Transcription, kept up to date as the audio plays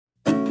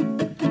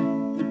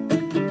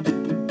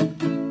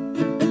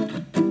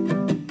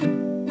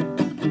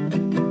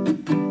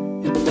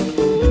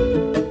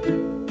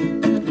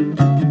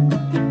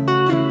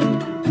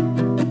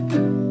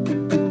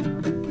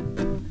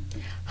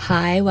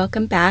Hi,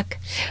 welcome back.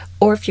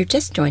 Or if you're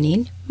just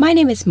joining, my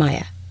name is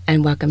Maya,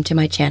 and welcome to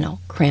my channel,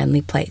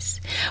 Cranley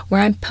Place,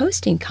 where I'm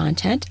posting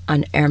content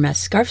on Hermes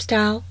scarf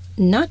style,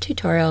 knot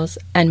tutorials,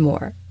 and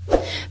more.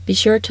 Be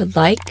sure to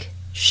like,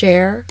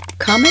 share,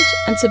 comment,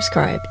 and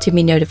subscribe to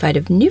be notified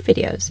of new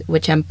videos,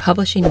 which I'm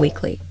publishing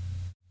weekly.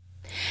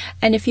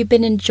 And if you've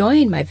been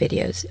enjoying my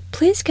videos,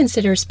 please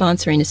consider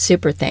sponsoring a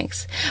super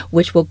thanks,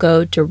 which will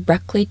go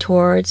directly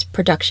towards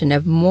production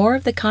of more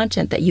of the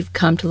content that you've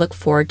come to look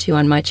forward to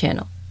on my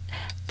channel.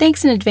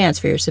 Thanks in advance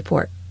for your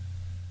support.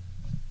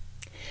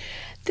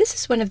 This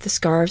is one of the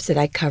scarves that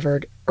I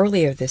covered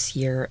earlier this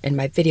year in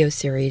my video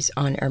series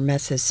on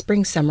Hermes's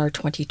Spring-Summer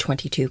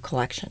 2022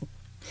 collection.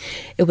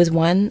 It was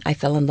one I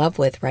fell in love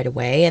with right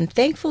away, and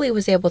thankfully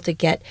was able to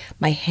get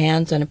my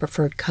hands on a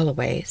preferred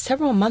colorway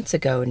several months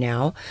ago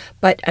now,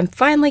 but I'm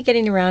finally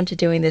getting around to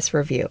doing this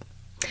review.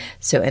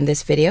 So in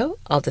this video,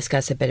 I'll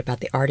discuss a bit about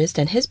the artist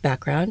and his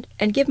background,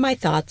 and give my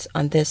thoughts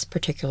on this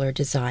particular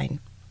design.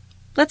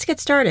 Let's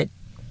get started.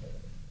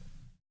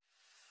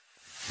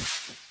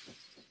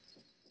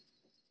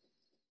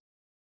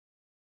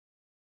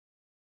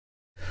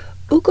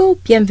 Ugo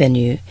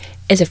Bienvenu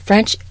is a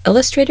French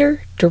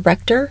illustrator,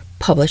 director,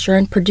 publisher,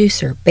 and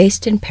producer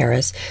based in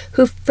Paris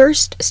who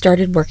first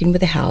started working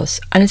with the house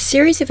on a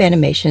series of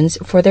animations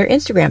for their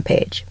Instagram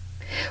page,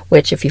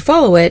 which, if you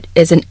follow it,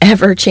 is an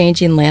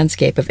ever-changing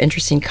landscape of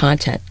interesting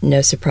content.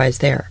 No surprise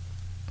there.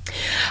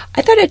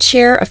 I thought I'd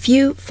share a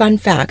few fun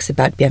facts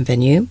about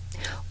Bienvenu.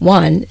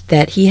 One,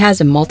 that he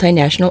has a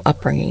multinational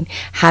upbringing,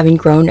 having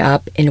grown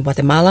up in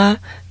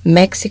Guatemala,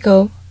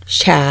 Mexico,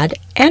 Chad,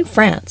 and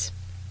France.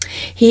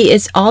 He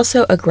is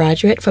also a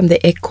graduate from the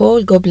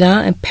École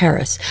Gobelin in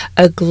Paris,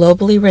 a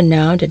globally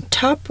renowned and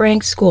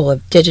top-ranked school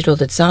of digital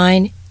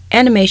design,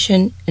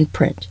 animation, and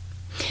print.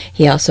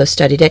 He also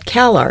studied at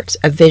CalArts,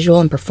 a visual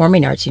and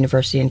performing arts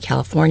university in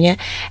California,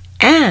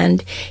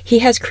 and he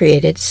has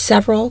created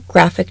several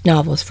graphic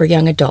novels for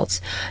young adults,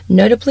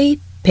 notably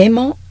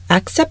Paiement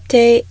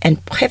Accepté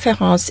and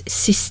Préférence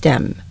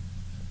Système.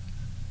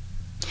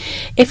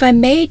 If I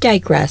may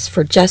digress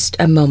for just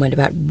a moment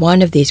about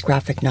one of these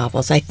graphic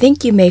novels, I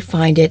think you may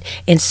find it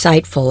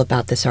insightful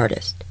about this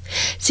artist.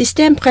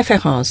 Système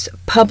Préférence,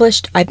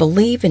 published I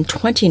believe in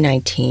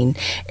 2019,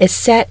 is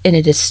set in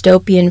a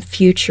dystopian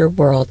future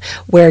world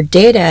where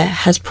data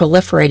has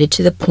proliferated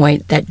to the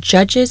point that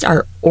judges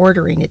are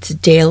ordering its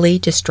daily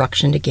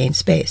destruction to gain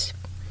space.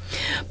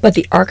 But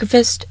the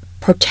archivist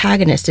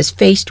protagonist is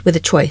faced with a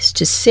choice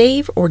to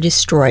save or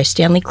destroy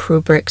Stanley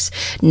Kubrick's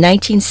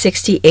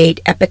 1968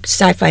 epic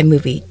sci-fi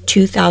movie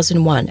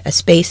 2001: A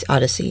Space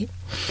Odyssey.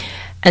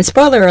 And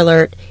spoiler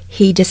alert,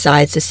 he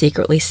decides to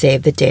secretly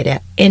save the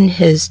data in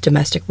his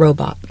domestic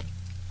robot.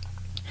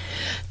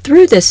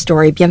 Through this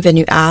story,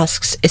 Bienvenu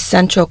asks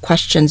essential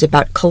questions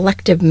about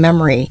collective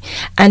memory,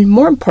 and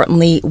more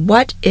importantly,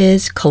 what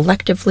is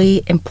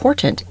collectively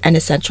important and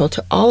essential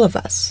to all of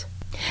us.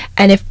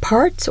 And if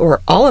parts or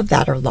all of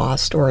that are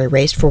lost or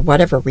erased for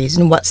whatever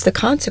reason, what's the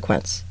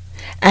consequence?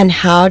 And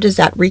how does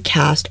that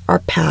recast our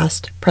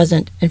past,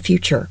 present, and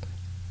future?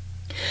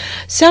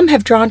 Some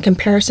have drawn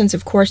comparisons,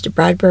 of course, to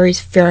Bradbury's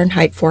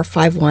Fahrenheit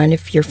 451,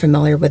 if you're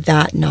familiar with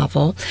that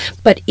novel.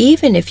 But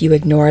even if you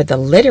ignore the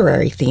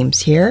literary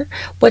themes here,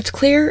 what's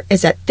clear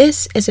is that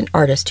this is an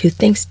artist who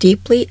thinks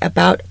deeply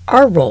about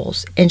our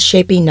roles in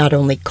shaping not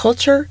only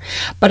culture,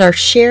 but our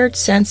shared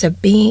sense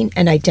of being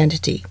and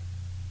identity.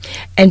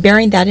 And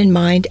bearing that in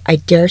mind, I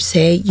dare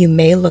say you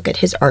may look at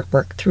his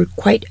artwork through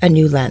quite a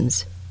new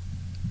lens.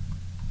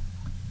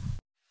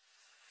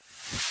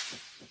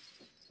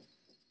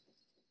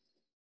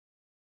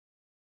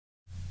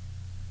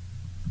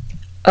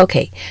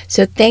 Okay,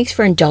 so thanks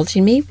for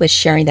indulging me with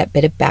sharing that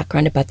bit of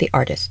background about the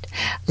artist.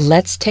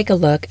 Let's take a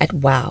look at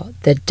Wow,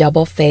 the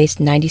double-faced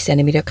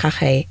 90cm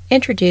carré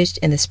introduced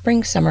in the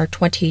Spring-Summer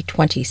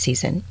 2020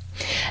 season.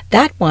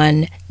 That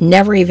one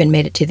never even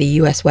made it to the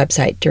US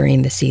website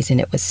during the season.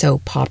 It was so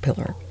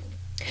popular.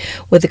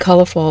 With the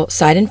colorful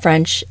side in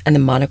French and the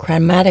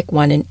monochromatic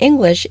one in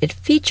English, it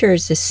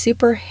features the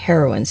super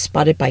heroine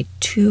spotted by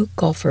two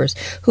golfers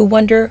who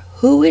wonder,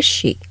 who is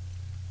she?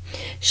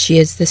 She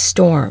is the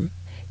storm,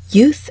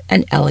 youth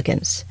and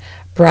elegance,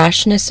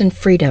 brashness and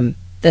freedom,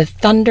 the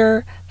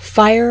thunder,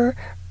 fire,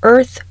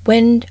 earth,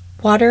 wind,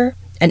 water,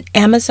 an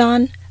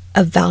Amazon,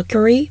 a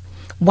Valkyrie.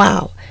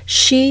 Wow,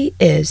 she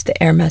is the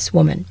Hermes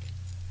woman.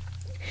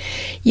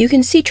 You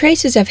can see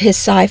traces of his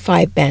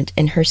sci-fi bent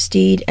in her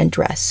steed and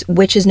dress,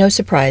 which is no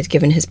surprise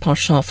given his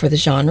penchant for the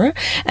genre,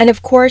 and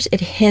of course it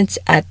hints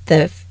at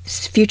the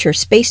future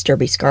space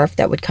derby scarf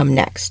that would come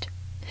next.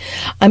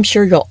 I'm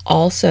sure you'll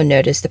also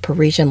notice the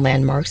Parisian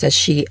landmarks as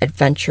she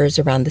adventures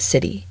around the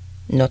city.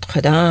 Notre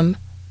Dame,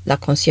 La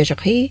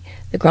Conciergerie,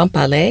 the Grand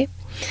Palais.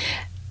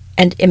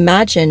 And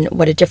imagine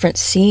what a different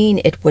scene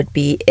it would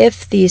be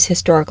if these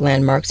historic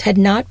landmarks had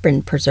not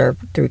been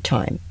preserved through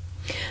time.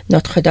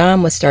 Notre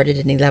Dame was started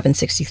in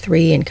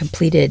 1163 and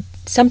completed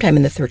sometime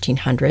in the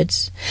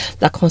 1300s.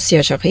 La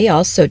Conciergerie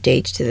also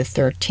dates to the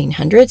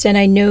 1300s, and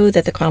I know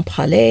that the Grand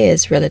Palais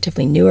is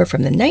relatively newer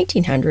from the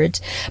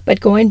 1900s, but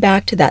going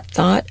back to that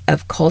thought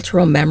of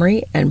cultural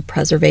memory and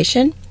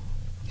preservation,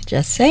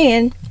 just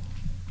saying.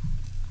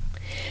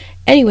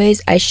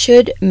 Anyways, I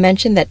should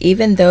mention that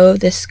even though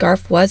this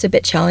scarf was a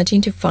bit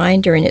challenging to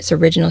find during its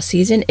original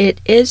season,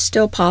 it is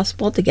still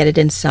possible to get it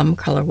in some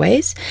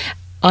colorways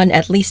on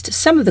at least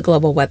some of the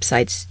global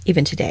websites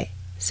even today.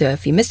 So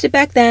if you missed it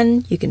back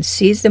then, you can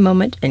seize the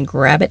moment and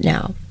grab it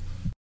now.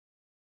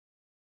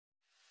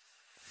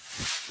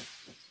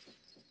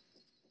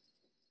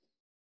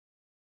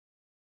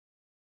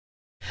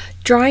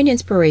 Drawing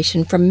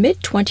inspiration from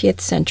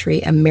mid-20th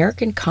century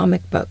American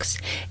comic books,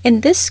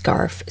 in this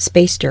scarf,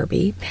 Space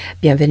Derby,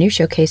 Bienvenu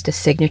showcased a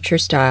signature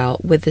style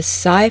with the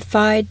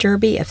sci-fi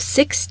derby of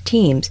 6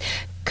 teams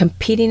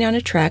competing on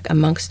a track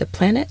amongst the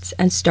planets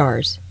and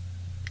stars.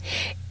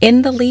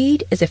 In the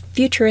lead is a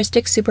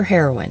futuristic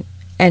superheroine,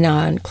 and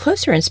on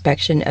closer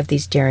inspection of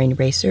these daring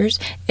racers,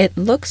 it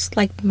looks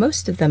like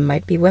most of them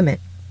might be women.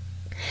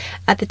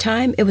 At the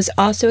time, it was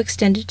also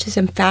extended to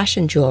some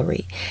fashion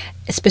jewelry,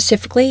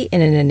 specifically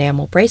in an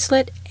enamel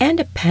bracelet and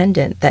a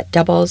pendant that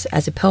doubles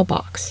as a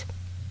pillbox.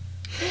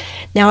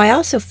 Now, I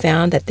also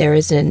found that there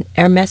is an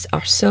Hermès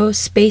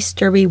Space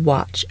Derby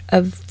watch,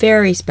 a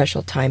very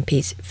special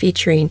timepiece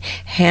featuring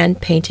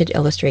hand-painted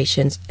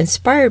illustrations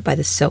inspired by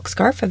the silk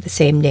scarf of the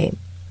same name.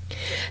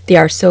 The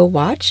Arceau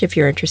watch, if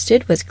you're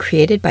interested, was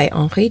created by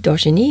Henri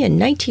d'Origny in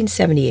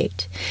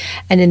 1978,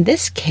 and in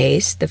this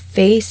case, the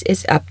face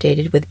is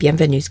updated with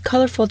Bienvenu's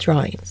colorful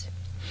drawings.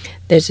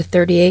 There's a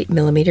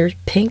 38mm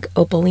pink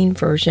opaline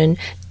version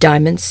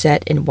diamond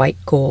set in white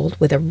gold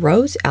with a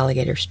rose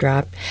alligator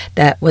strap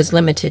that was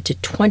limited to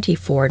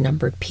 24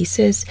 numbered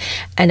pieces,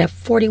 and a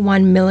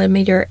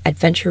 41mm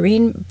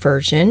aventurine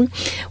version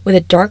with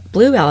a dark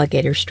blue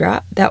alligator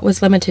strap that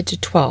was limited to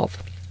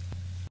 12.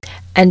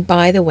 And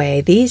by the way,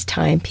 these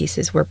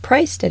timepieces were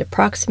priced at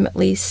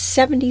approximately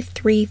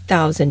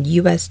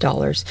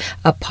 $73,000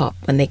 a pop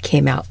when they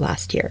came out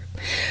last year,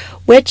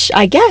 which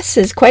I guess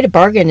is quite a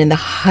bargain in the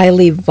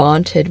highly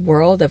vaunted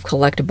world of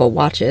collectible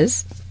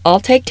watches. I'll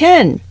take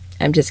 10.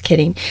 I'm just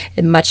kidding.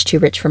 It's much too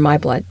rich for my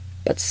blood.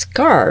 But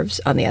scarves,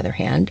 on the other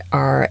hand,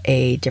 are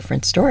a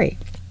different story.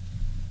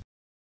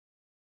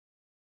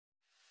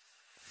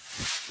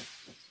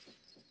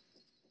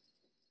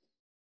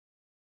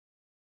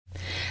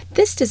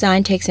 This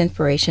design takes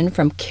inspiration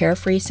from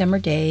carefree summer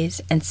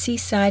days and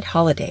seaside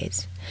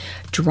holidays.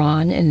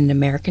 Drawn in an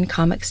American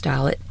comic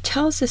style, it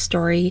tells the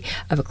story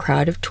of a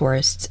crowd of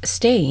tourists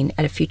staying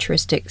at a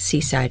futuristic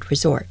seaside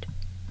resort.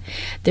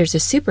 There's a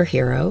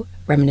superhero,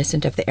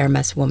 reminiscent of the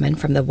Hermes woman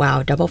from the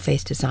WoW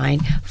double-face design,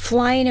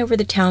 flying over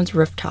the town's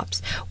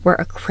rooftops, where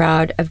a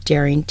crowd of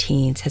daring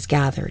teens has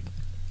gathered.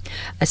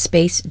 A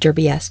space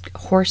derby-esque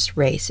horse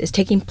race is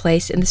taking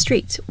place in the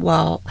streets,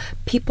 while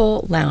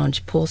people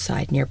lounge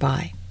poolside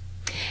nearby.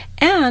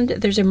 And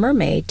there's a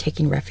mermaid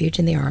taking refuge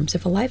in the arms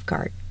of a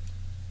lifeguard.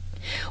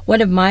 One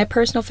of my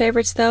personal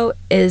favorites, though,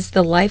 is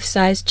the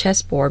life-size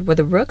chessboard where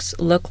the rooks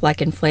look like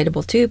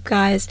inflatable tube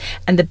guys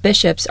and the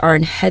bishops are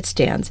in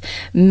headstands,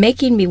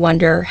 making me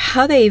wonder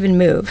how they even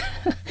move.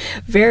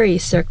 Very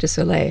Cirque du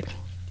Soleil.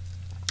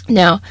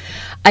 Now,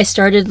 I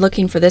started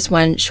looking for this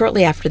one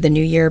shortly after the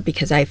new year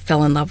because I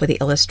fell in love with the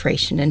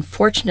illustration, and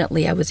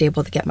fortunately I was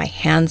able to get my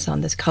hands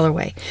on this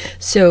colorway.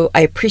 So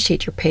I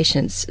appreciate your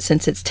patience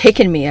since it's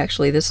taken me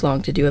actually this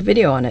long to do a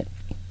video on it.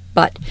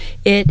 But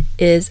it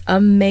is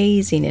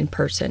amazing in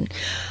person.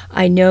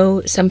 I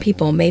know some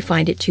people may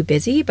find it too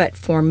busy, but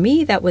for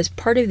me that was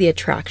part of the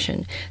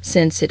attraction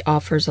since it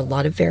offers a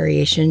lot of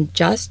variation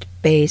just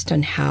based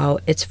on how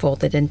it's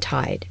folded and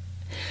tied.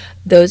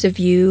 Those of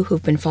you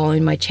who've been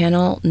following my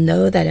channel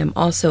know that I'm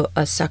also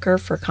a sucker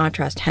for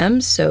contrast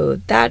hems, so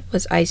that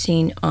was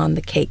icing on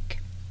the cake.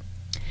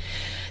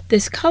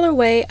 This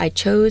colorway I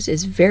chose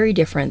is very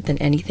different than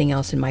anything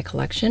else in my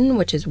collection,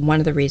 which is one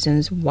of the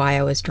reasons why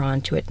I was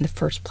drawn to it in the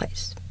first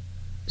place.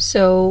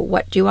 So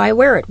what do I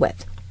wear it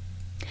with?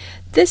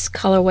 This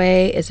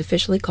colorway is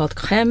officially called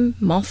Crème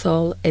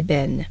Menthol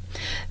Ébène.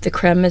 The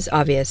crème is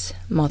obvious.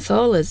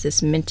 Menthol is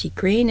this minty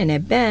green and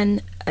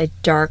ébène a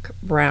dark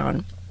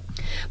brown.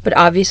 But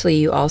obviously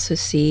you also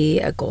see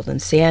a golden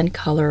sand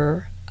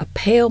color, a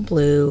pale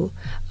blue,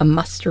 a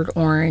mustard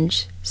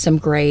orange, some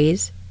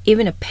grays,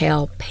 even a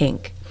pale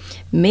pink,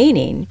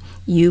 meaning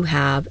you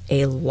have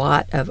a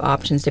lot of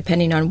options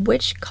depending on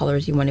which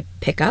colors you want to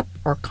pick up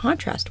or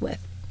contrast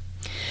with.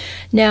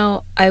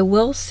 Now, I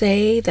will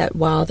say that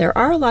while there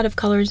are a lot of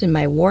colors in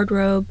my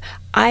wardrobe,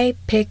 I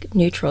pick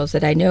neutrals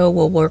that I know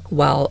will work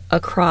well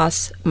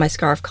across my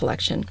scarf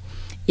collection.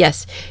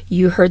 Yes,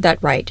 you heard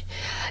that right.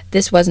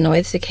 This wasn't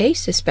always the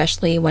case,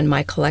 especially when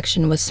my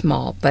collection was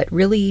small, but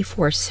really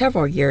for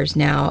several years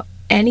now,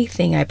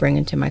 anything I bring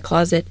into my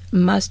closet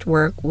must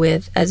work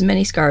with as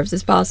many scarves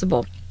as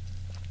possible.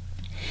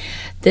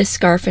 This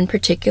scarf in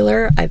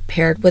particular, I've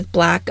paired with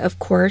black, of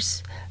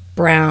course,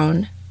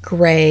 brown,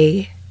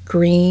 gray,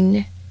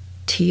 green,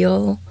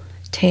 teal,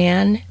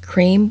 tan,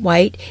 cream,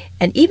 white,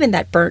 and even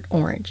that burnt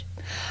orange.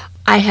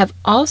 I have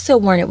also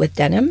worn it with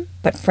denim,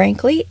 but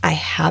frankly, I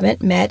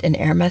haven't met an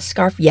Hermes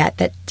scarf yet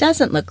that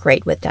doesn't look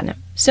great with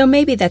denim, so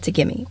maybe that's a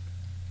gimme.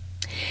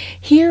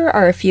 Here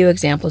are a few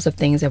examples of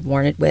things I've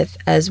worn it with,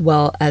 as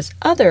well as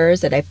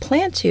others that I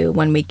plan to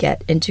when we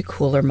get into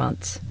cooler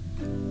months.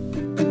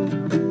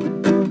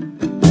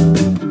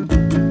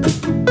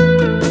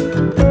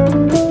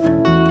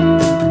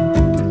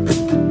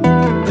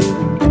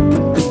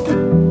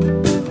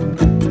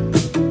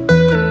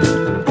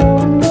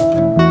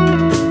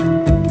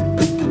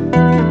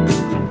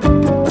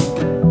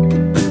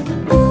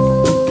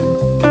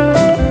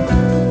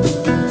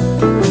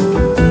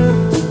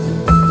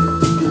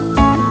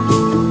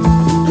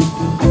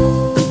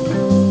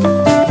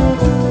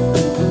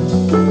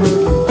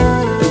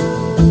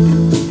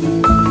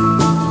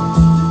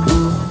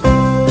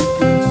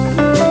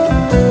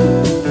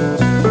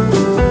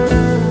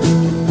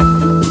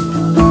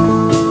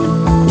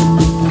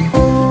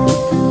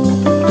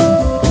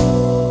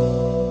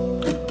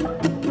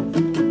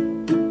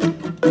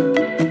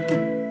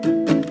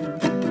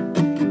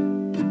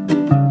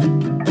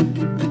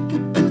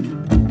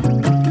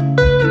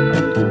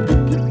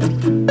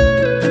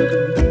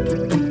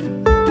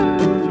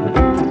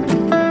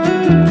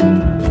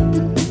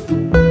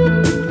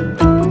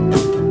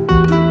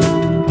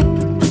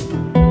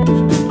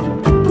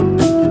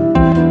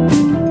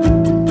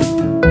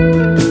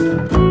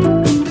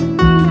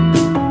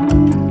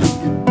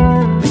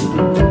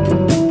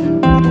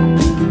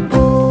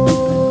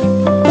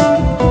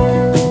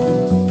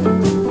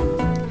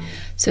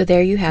 So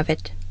there you have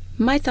it,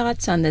 my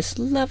thoughts on this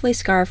lovely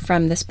scarf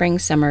from the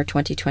Spring-Summer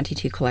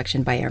 2022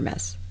 collection by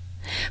Hermes.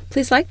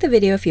 Please like the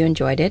video if you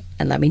enjoyed it,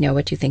 and let me know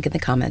what you think in the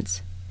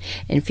comments.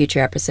 In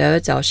future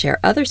episodes, I'll share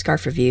other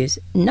scarf reviews,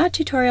 not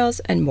tutorials,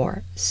 and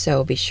more,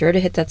 so be sure to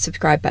hit that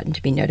subscribe button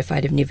to be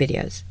notified of new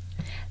videos.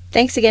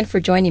 Thanks again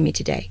for joining me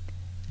today.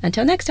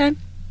 Until next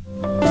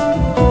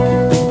time.